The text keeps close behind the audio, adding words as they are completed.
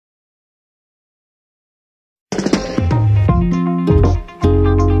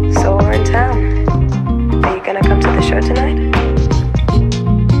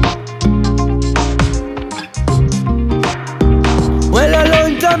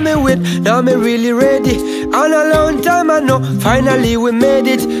come me with. Now me really ready. And a long time I know, finally we made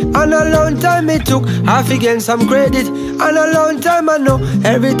it. And a long time it took, half again some credit. And a long time I know,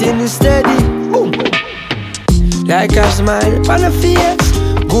 everything is steady. Boom. Like a smile on a face.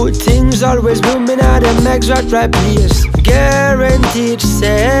 Good things always booming out the max right place. Guaranteed,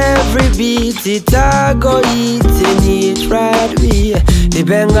 say every beat it I go eating it right way. The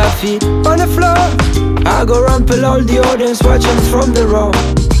banger feet on the floor, I go rumple all the audience watching from the row.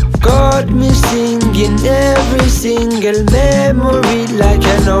 Got me singing every single memory like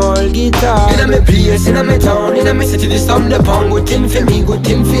an old guitar. In a me place, in a me town, in a me city, this time the pound. Good thing for me, good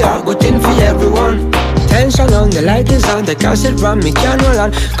thing for you, good thing for everyone. Tension on, the light is on, the cassette from me can roll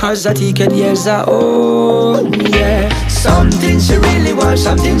on. Cause the ticket years are own, yeah. Something she really want,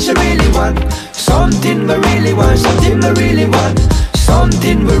 something she really want. Something we really want, something we really want.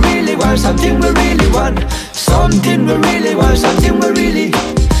 Something we really want, something we really want. Something we really want, something we really.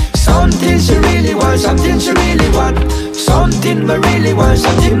 Something she really want, something she really want. Something we really want,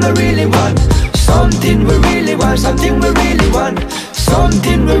 something we really want. Something we really want, something we really want.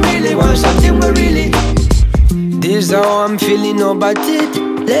 Something we really want, something we really. This how I'm feeling about it.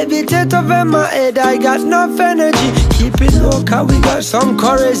 Levitate over my head, I got enough energy. Keep it low, cause we got some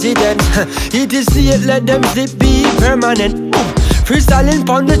co-residents. It is it, let them slip, be permanent. Freestyling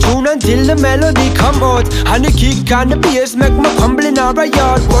pon the tune until the melody come out. And the kick and the bass make me humble in our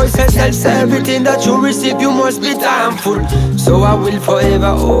yard. Voices tells everything that you receive, you must be thankful. So I will forever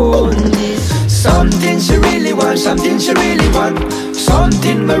own this. Something she really want, something she really want.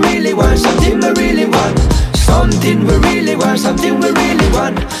 Something we really want, something we really want. Something we really want, something we really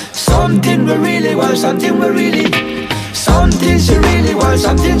want. Something we really want, something we really. Something she really want,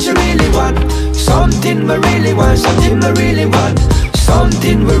 something she really want. Something we really want, something we really want.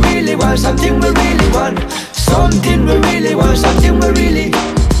 Something we really want, something we really want. Something we really want, something we really.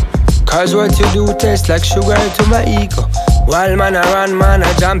 Cause what you do tastes like sugar to my ego. While man I run, man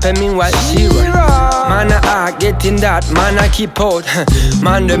I jump and meanwhile she run. Man I getting that, man I keep out.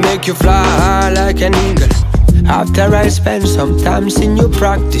 Man they make you fly high like an eagle. After I spend some time in your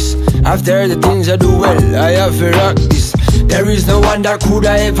practice, after the things I do well, I have to rock this. There is no one that could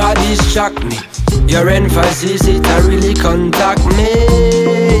ever distract me. Your emphasis, it really contact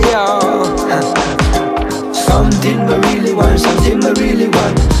me, yo. Something we really want, something we really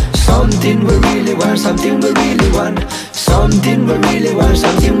want. Something we really want, something we really want. Something we really want,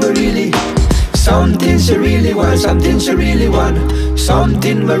 something we really. Something she really want, something she really want.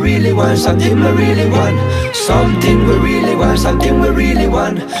 Something we really want, something we really want. Something we really want, something we really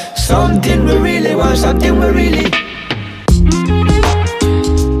want. Something we really want, something we really.